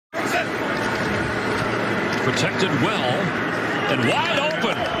protected well and wide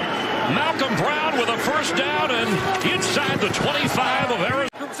open. Malcolm Brown with a first down and inside the 25 of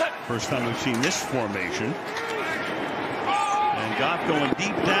Arizona. First time we've seen this formation. And Goff going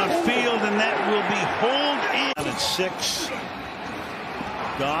deep downfield, and that will be hold in at 6.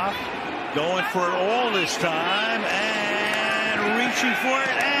 Goff going for it all this time and reaching for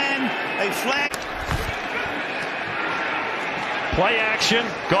it, and a flag. Play action.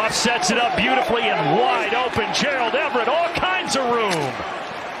 Goff sets it up beautifully and wide open. Gerald Everett, all kinds of room.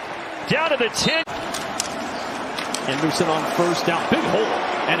 Down to the 10. Henderson on first down. Big hole.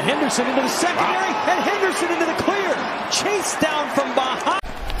 And Henderson into the secondary. Wow. And Henderson into the clear. Chase down from behind.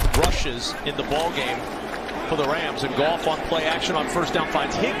 Rushes in the ball game for the Rams, and Goff on play action on first down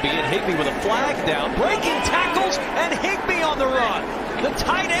finds Higbee, and Higbee with a flag down. Breaking tackles, and Higbee on the run. The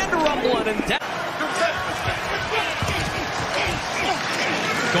tight end rumbling and down.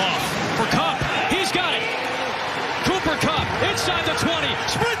 Goff for Kupp. He's got it. Cooper Kupp inside the 20.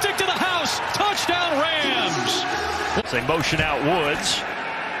 Sprinting to the house. Touchdown Rams. They motion out Woods.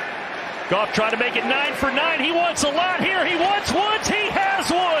 Goff trying to make it 9 for 9. He wants a lot here. He wants Woods. He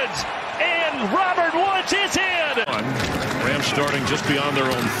has Woods. And Robert Woods is in. Rams starting just beyond their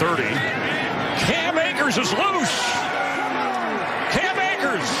own 30. Cam Akers is loose.